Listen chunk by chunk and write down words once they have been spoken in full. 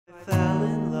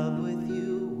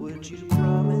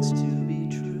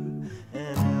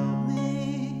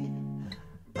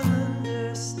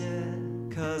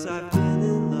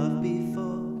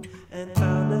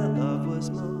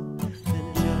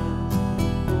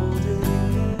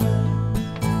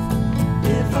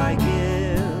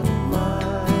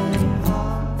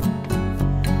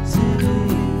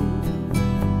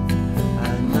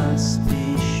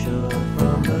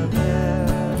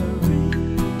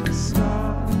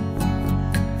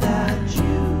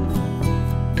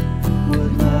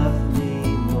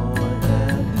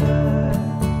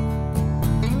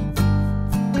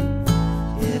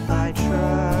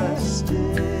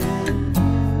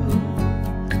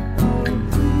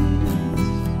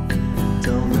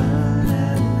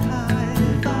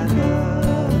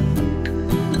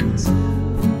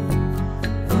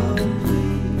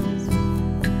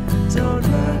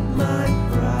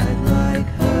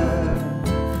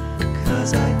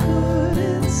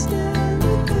stand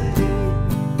the pain,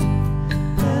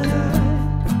 and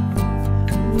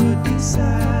I would be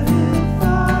sad if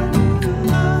I knew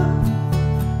love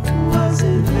was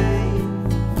in vain.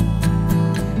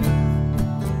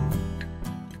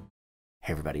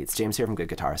 Hey everybody, it's James here from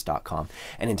GoodGuitarist.com,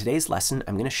 and in today's lesson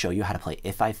I'm going to show you how to play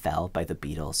If I Fell by the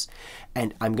Beatles,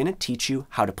 and I'm going to teach you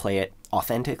how to play it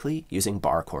authentically using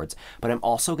bar chords, but I'm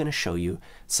also going to show you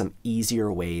some easier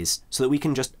ways so that we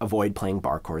can just avoid playing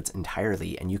bar chords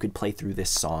entirely and you could play through this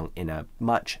song in a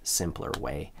much simpler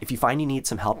way. If you find you need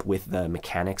some help with the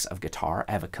mechanics of guitar,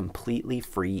 I have a completely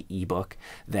free ebook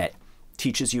that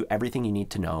teaches you everything you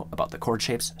need to know about the chord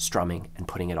shapes, strumming, and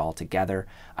putting it all together.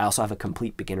 I also have a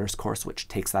complete beginner's course which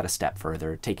takes that a step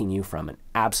further, taking you from an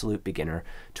absolute beginner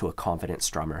to a confident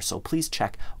strummer. So please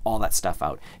check all that stuff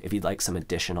out if you'd like some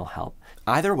additional help.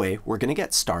 Either way, we're going to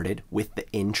get started with the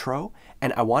intro,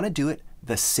 and I want to do it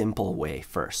the simple way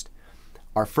first.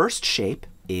 Our first shape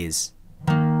is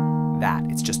that.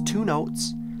 It's just two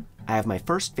notes. I have my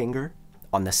first finger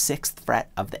on the 6th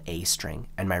fret of the A string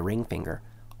and my ring finger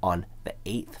on the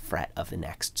 8th fret of the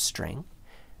next string.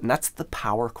 And that's the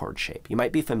power chord shape. You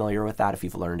might be familiar with that if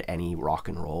you've learned any rock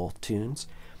and roll tunes.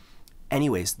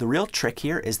 Anyways, the real trick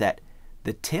here is that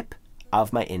the tip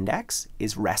of my index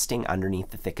is resting underneath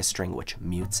the thickest string, which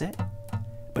mutes it,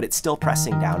 but it's still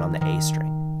pressing down on the A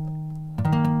string.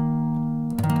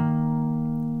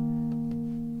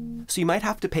 So you might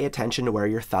have to pay attention to where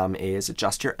your thumb is,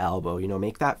 adjust your elbow,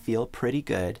 make that feel pretty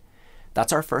good.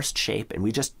 That's our first shape, and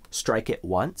we just strike it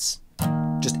once,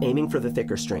 just aiming for the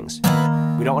thicker strings.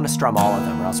 We don't want to strum all of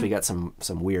them or else we get some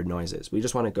weird noises. We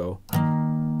just want to go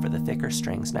for the thicker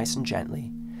strings nice and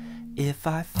gently. If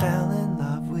I fell in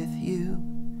love with you.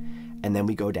 And then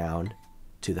we go down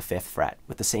to the 5th fret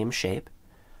with the same shape.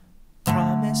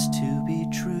 Promise to be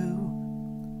true.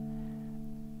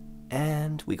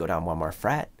 And we go down one more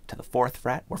fret to the 4th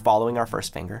fret. We're following our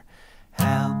first finger.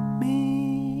 Help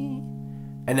me.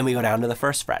 And then we go down to the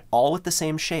 1st fret, all with the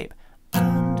same shape.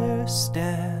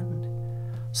 Understand.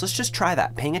 So let's just try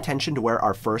that, paying attention to where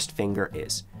our first finger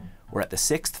is. We're at the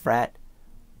 6th fret.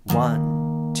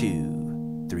 1,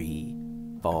 2, 3,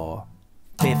 4.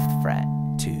 5th fret.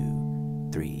 2,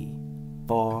 3,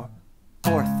 4.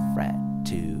 4th fret.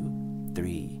 2,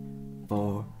 3,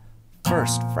 4.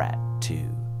 1st fret. 2,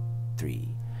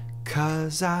 3.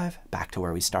 'Cause I've, back to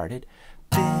where we started,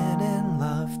 been in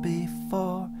love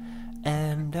before.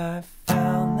 And I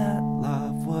found that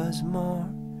love was more.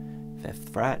 5th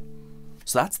fret.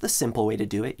 So that's the simple way to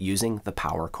do it using the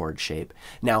power chord shape.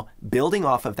 Now, building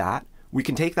off of that, we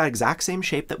can take that exact same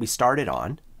shape that we started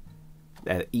on,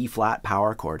 E flat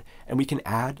power chord, and we can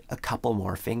add a couple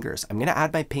more fingers. I'm going to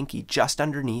add my pinky just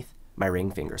underneath my ring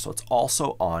finger, so it's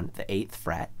also on the 8th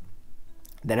fret.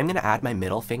 Then I'm going to add my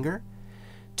middle finger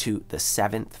to the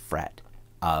 7th fret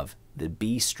of the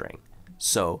B string.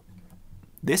 So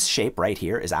this shape right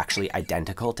here is actually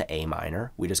identical to A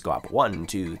minor. We just go up 1,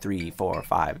 2, 3, 4,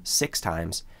 5, 6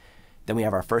 times. Then we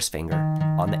have our first finger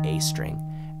on the A string.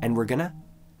 And we're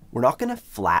not gonna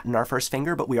flatten our first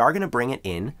finger, but we are gonna bring it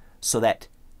in so that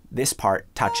this part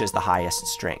touches the highest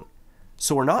string.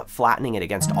 So we're not flattening it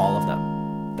against all of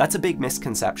them. That's a big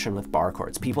misconception with bar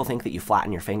chords. People think that you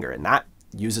flatten your finger, and that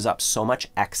uses up so much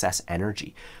excess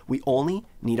energy. We only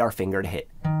need our finger to hit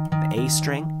the A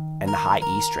string and the high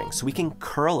E string. So we can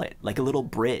curl it like a little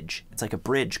bridge. It's like a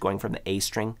bridge going from the A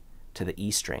string to the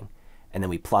E string. And then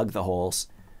we plug the holes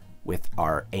with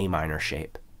our A minor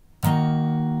shape.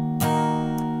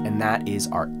 And that is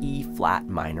our E flat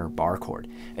minor bar chord.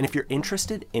 And if you're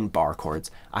interested in bar chords,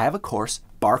 I have a course,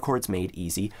 Barre Chords Made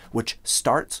Easy, which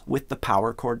starts with the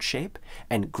power chord shape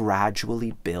and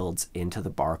gradually builds into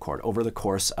the bar chord over the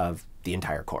course of the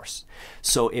entire course.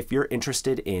 So if you're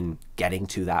interested in getting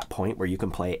to that point where you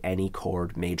can play any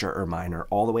chord, major or minor,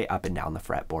 all the way up and down the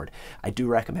fretboard, I do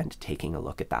recommend taking a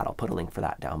look at that. I'll put a link for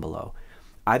that down below.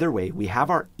 Either way, we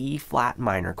have our E flat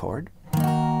minor chord.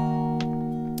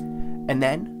 And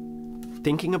then,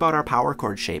 thinking about our power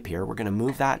chord shape here, we're going to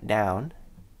move that down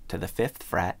to the 5th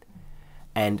fret.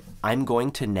 And I'm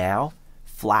going to now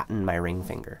flatten my ring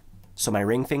finger. So my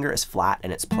ring finger is flat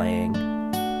and it's playing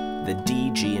the D,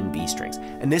 G, and B strings.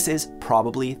 And this is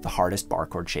probably the hardest bar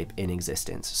chord shape in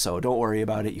existence. So don't worry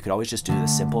about it. You could always just do the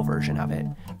simple version of it.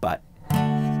 But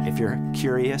if you're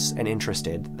curious and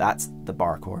interested, that's the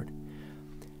bar chord.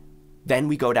 Then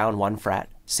we go down 1 fret,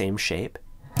 same shape,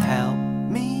 help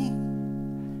me.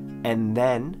 And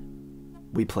then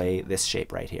we play this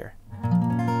shape right here.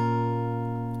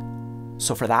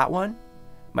 So for that one,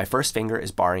 my first finger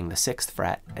is barring the 6th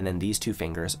fret, and then these 2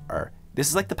 fingers are, this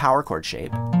is like the power chord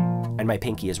shape, and my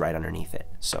pinky is right underneath it.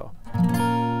 So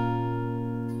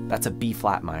That's a B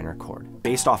flat minor chord,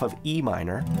 based off of E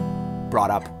minor,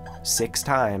 brought up 6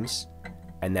 times,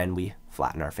 and then we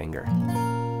flatten our finger.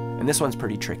 And this one's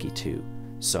pretty tricky too,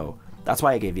 so that's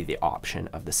why I gave you the option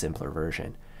of the simpler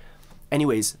version.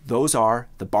 Anyways, those are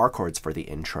the bar chords for the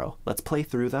intro. Let's play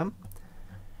through them.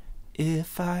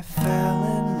 If I fell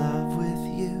in love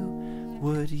with you,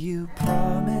 would you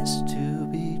promise to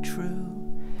be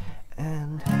true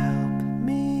and help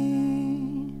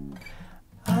me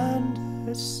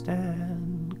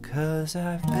understand? 'Cause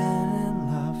I've been in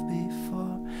love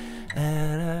before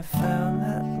and I found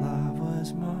that love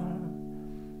was more.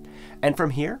 And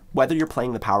from here, whether you're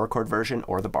playing the power chord version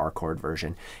or the bar chord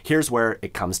version, here's where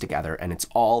it comes together, and it's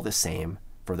all the same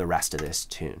for the rest of this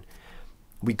tune.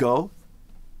 We go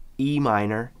E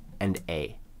minor and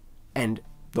A, and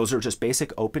those are just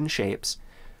basic open shapes.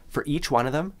 For each one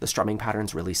of them, the strumming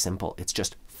pattern's really simple. It's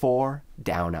just 4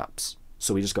 down ups.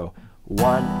 So we just go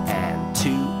 1 and 2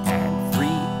 and 3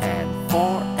 and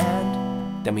 4,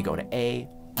 and then we go to A,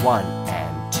 1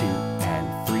 and 2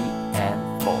 and 3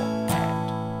 and 4, and.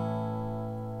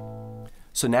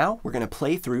 So now we're going to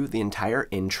play through the entire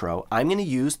intro. I'm going to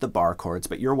use the bar chords,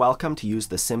 but you're welcome to use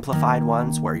the simplified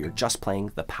ones where you're just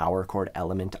playing the power chord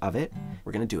element of it.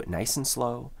 We're going to do it nice and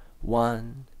slow.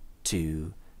 1,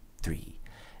 2, 3.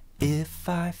 If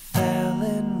I fell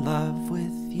in love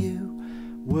with you,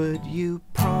 would you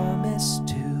promise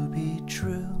to be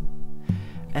true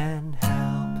and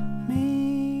help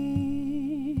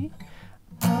me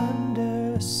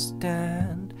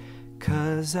understand?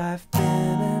 'Cause I've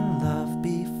been in love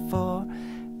before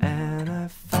and I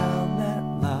found that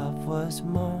love was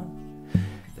more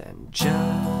than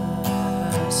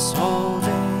just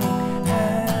holding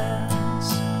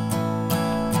hands.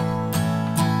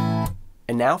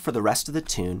 And now for the rest of the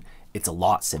tune, it's a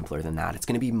lot simpler than that. It's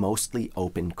going to be mostly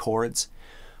open chords.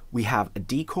 We have a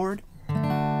D chord,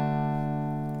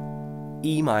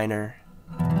 E minor,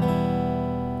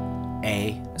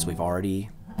 A, as we've already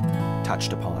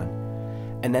touched upon,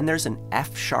 and then there's an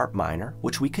F sharp minor,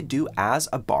 which we could do as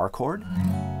a bar chord.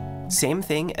 Same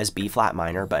thing as B flat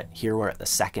minor, but here we're at the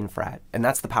 2nd fret, and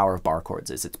that's the power of bar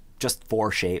chords, is it's just 4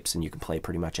 shapes and you can play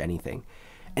pretty much anything.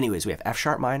 Anyways, we have F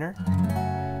sharp minor,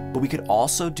 but we could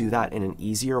also do that in an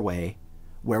easier way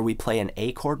where we play an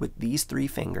A chord with these 3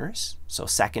 fingers, so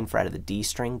 2nd fret of the D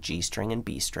string, G string, and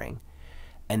B string,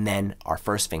 and then our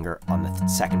 1st finger on the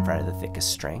 2nd fret of the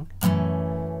thickest string.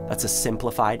 That's a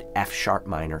simplified F sharp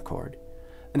minor chord.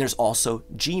 And there's also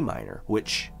G minor,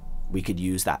 which we could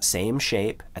use that same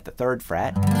shape at the 3rd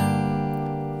fret,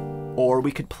 or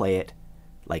we could play it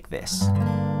like this.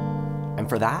 And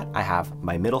for that, I have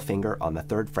my middle finger on the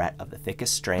 3rd fret of the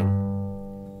thickest string.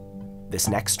 This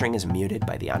next string is muted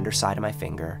by the underside of my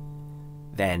finger.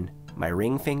 Then my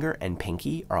ring finger and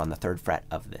pinky are on the 3rd fret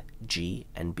of the G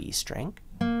and B string.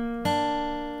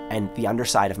 And the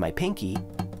underside of my pinky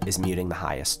is muting the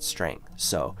highest string.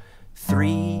 So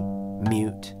 3,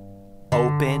 mute,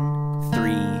 open,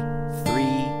 3,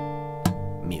 3,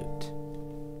 mute.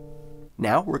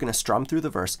 Now we're going to strum through the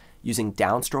verse using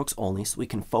downstrokes only so we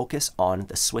can focus on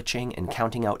the switching and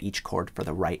counting out each chord for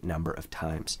the right number of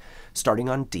times. Starting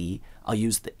on D, I'll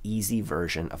use the easy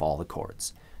version of all the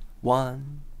chords.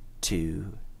 1,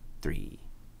 2, 3,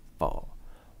 4.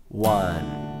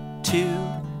 1, 2,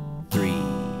 3,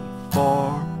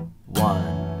 4.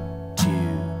 1, 2,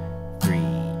 3,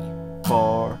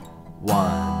 4.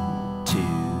 1,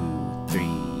 2, 3,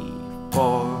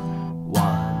 4.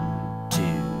 1, 2,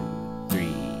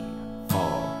 3,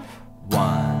 4.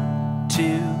 1, 2,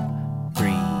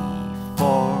 3,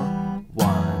 4.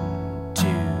 1, 2,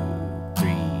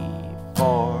 3,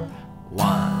 4.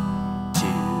 1, 2,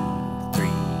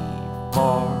 3,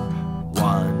 4.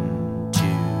 1, 2,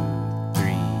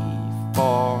 3,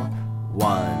 4.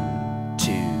 1,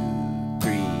 2,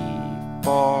 3,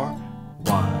 4.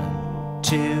 1,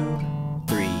 2,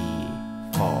 3,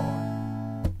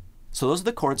 4. So those are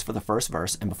the chords for the first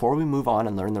verse, and before we move on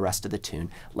and learn the rest of the tune,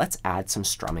 let's add some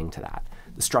strumming to that.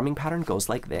 The strumming pattern goes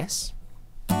like this.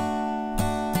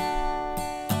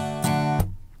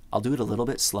 I'll do it a little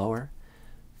bit slower.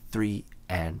 3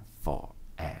 and 4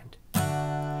 and.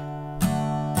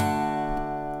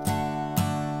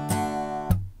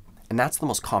 And that's the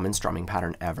most common strumming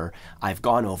pattern ever. I've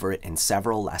gone over it in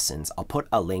several lessons. I'll put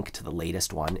a link to the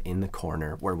latest one in the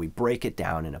corner where we break it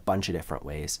down in a bunch of different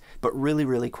ways. But really,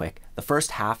 really quick, the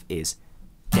first half is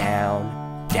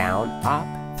down, down, up,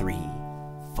 3,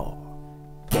 4.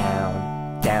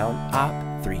 Down, down,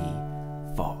 up, 3,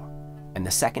 4. And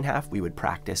the second half, we would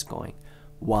practice going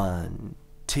 1,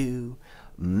 2,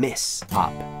 miss,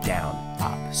 up, down,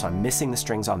 up. So I'm missing the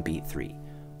strings on beat 3.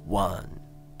 1,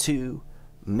 2,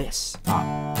 miss,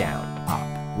 up, down,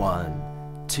 up.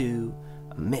 1, 2,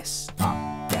 miss,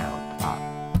 up, down,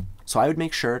 up. So I would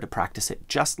make sure to practice it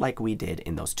just like we did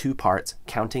in those 2 parts,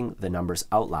 counting the numbers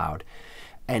out loud.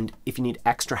 And if you need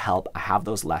extra help, I have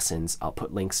those lessons. I'll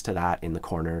put links to that in the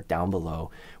corner down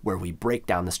below, where we break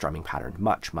down the strumming pattern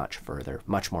much, much further,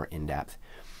 much more in depth.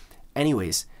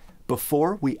 Anyways,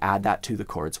 before we add that to the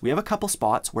chords, we have a couple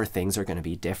spots where things are going to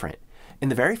be different. In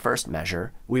the very first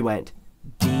measure, we went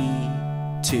D,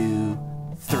 2,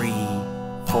 3,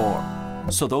 4.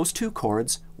 So those 2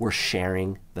 chords were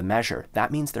sharing the measure.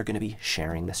 That means they're going to be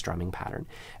sharing the strumming pattern.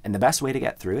 And the best way to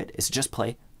get through it is to just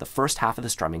play the first half of the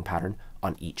strumming pattern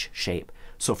on each shape.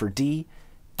 So for D,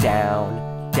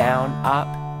 down, down, up,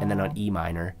 and then on E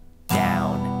minor,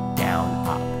 down, down,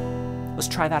 up. Let's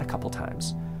try that a couple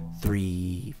times.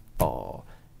 3, 4,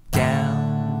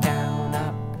 down, down,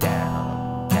 up,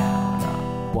 down, down,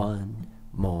 up. 1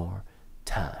 more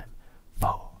time.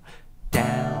 4,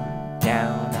 down,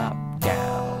 down, up,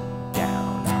 down,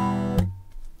 down, up.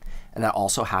 And that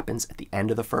also happens at the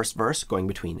end of the first verse, going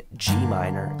between G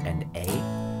minor and A.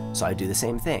 So I do the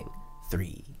same thing.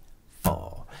 3,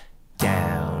 4,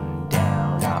 down,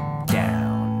 down, up,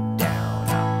 down, down,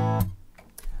 up.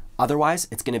 Otherwise,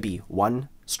 it's going to be 1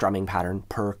 strumming pattern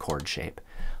per chord shape.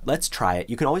 Let's try it.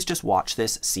 You can always just watch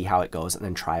this, see how it goes, and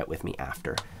then try it with me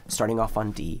after. Starting off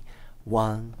on D.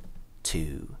 1,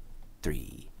 2,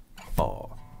 3,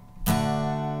 4.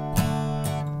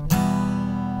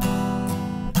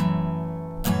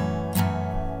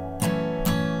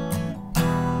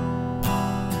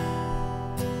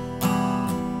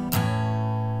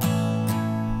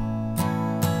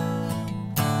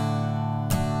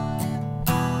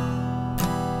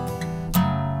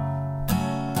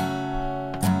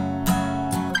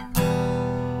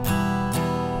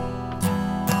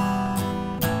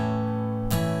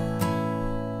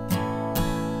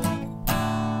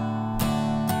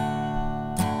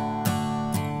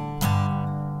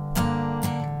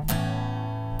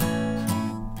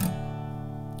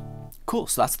 Cool,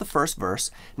 so that's the first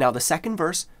verse. Now the second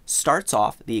verse starts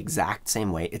off the exact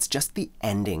same way. It's just the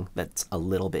ending that's a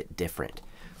little bit different.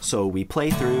 So we play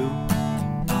through.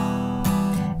 Oh,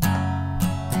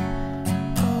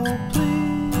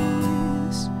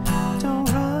 please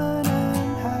don't run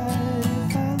and hide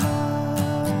if I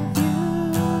love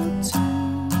you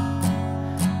too.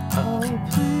 Oh,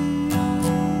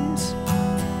 please.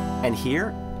 And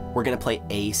here we're gonna play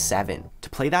A7. To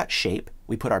play that shape,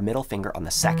 we put our middle finger on the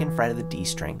 2nd fret of the D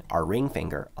string, our ring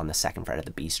finger on the 2nd fret of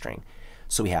the B string.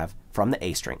 So we have from the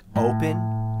A string,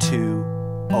 open,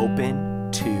 2, open,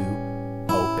 2,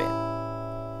 open.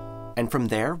 And from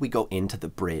there, we go into the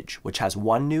bridge, which has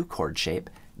 1 new chord shape,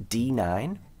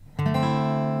 D9. And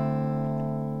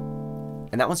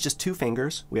that one's just 2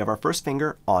 fingers. We have our first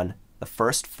finger on the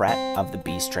 1st fret of the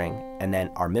B string, and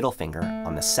then our middle finger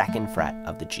on the 2nd fret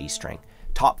of the G string.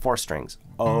 Top 4 strings,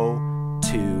 O,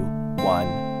 2, 1,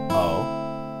 O.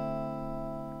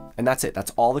 And that's it.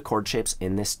 That's all the chord shapes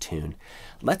in this tune.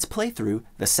 Let's play through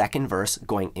the second verse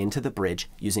going into the bridge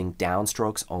using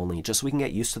downstrokes only, just so we can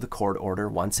get used to the chord order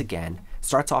once again.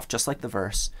 Starts off just like the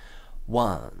verse.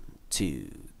 1, 2,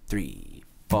 3,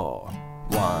 4.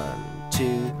 1,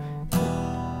 2, 2,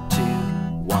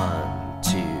 1, 2,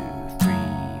 3,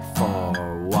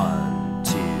 4. 1,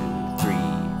 2, 3,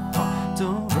 4.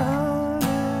 Don't run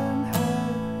and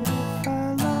hide if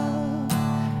I love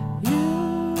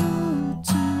you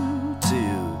too. 2,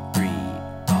 3,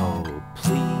 oh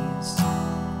please.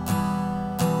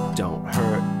 Don't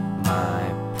hurt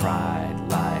my pride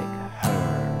like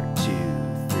her. 2,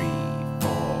 3,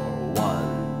 4.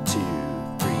 1, 2,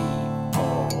 3,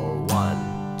 4.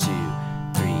 1, 2,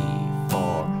 3,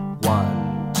 4.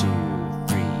 1, 2,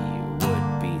 3.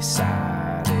 Would be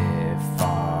sad if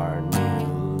our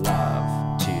new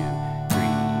love. 2,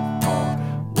 3, 4.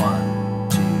 1,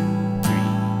 2,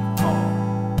 3,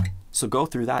 4. So go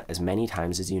through that as many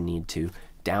times as you need to.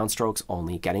 Downstrokes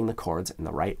only, getting the chords in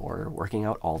the right order, working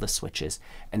out all the switches,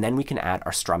 and then we can add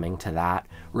our strumming to that.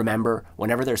 Remember,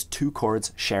 whenever there's 2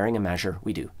 chords sharing a measure,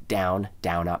 we do down,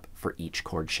 down, up for each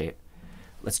chord shape.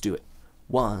 Let's do it.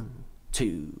 1,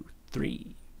 2,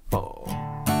 3, 4.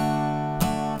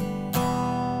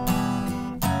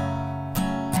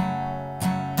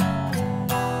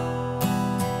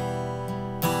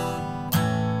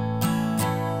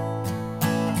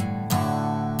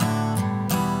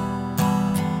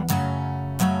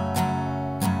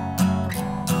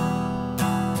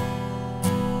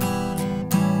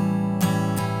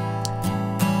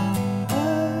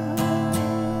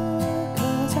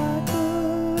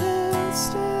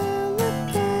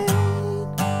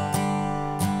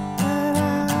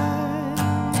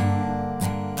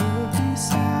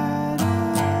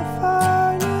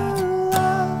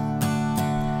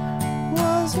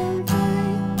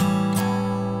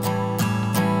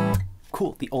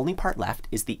 only part left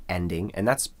is the ending, and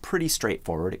that's pretty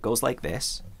straightforward. It goes like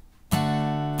this. If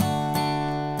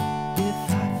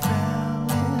I fell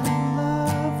in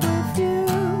love with you.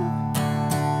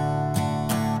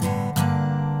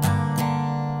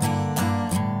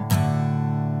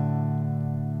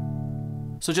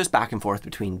 So just back and forth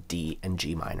between D and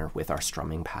G minor with our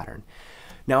strumming pattern.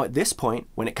 Now at this point,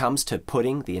 when it comes to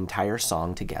putting the entire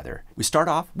song together, we start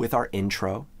off with our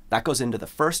intro. That goes into the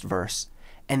first verse,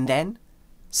 and then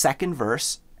second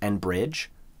verse and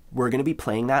bridge, we're going to be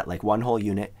playing that like one whole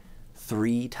unit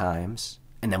 3 times,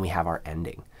 and then we have our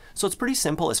ending. So it's pretty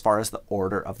simple as far as the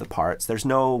order of the parts. There's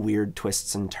no weird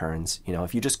twists and turns. You know,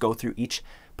 if you just go through each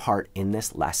part in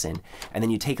this lesson, and then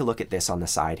you take a look at this on the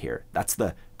side here, that's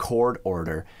the chord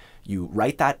order. You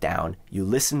write that down, you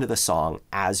listen to the song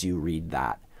as you read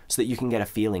that, so that you can get a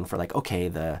feeling for like, okay,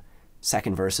 the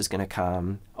second verse is gonna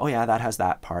come, oh yeah, that has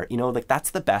that part. You know, like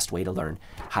that's the best way to learn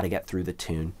how to get through the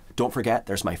tune. Don't forget,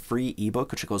 there's my free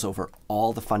ebook, which goes over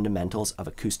all the fundamentals of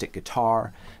acoustic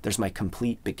guitar. There's my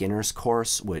complete beginner's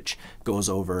course, which goes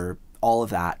over all of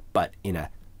that, but in a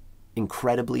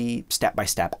incredibly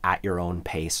step-by-step at your own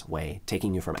pace way,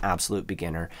 taking you from absolute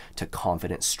beginner to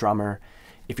confident strummer.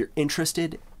 If you're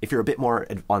interested, if you're a bit more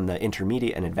on the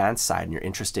intermediate and advanced side and you're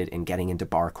interested in getting into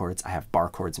bar chords, I have Barre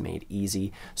Chords Made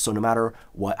easy. So no matter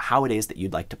how it is that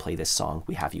you'd like to play this song,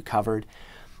 we have you covered.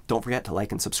 Don't forget to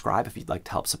like and subscribe if you'd like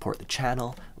to help support the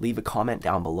channel. Leave a comment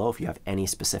down below if you have any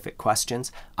specific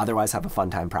questions. Otherwise, have a fun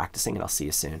time practicing, and I'll see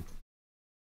you soon.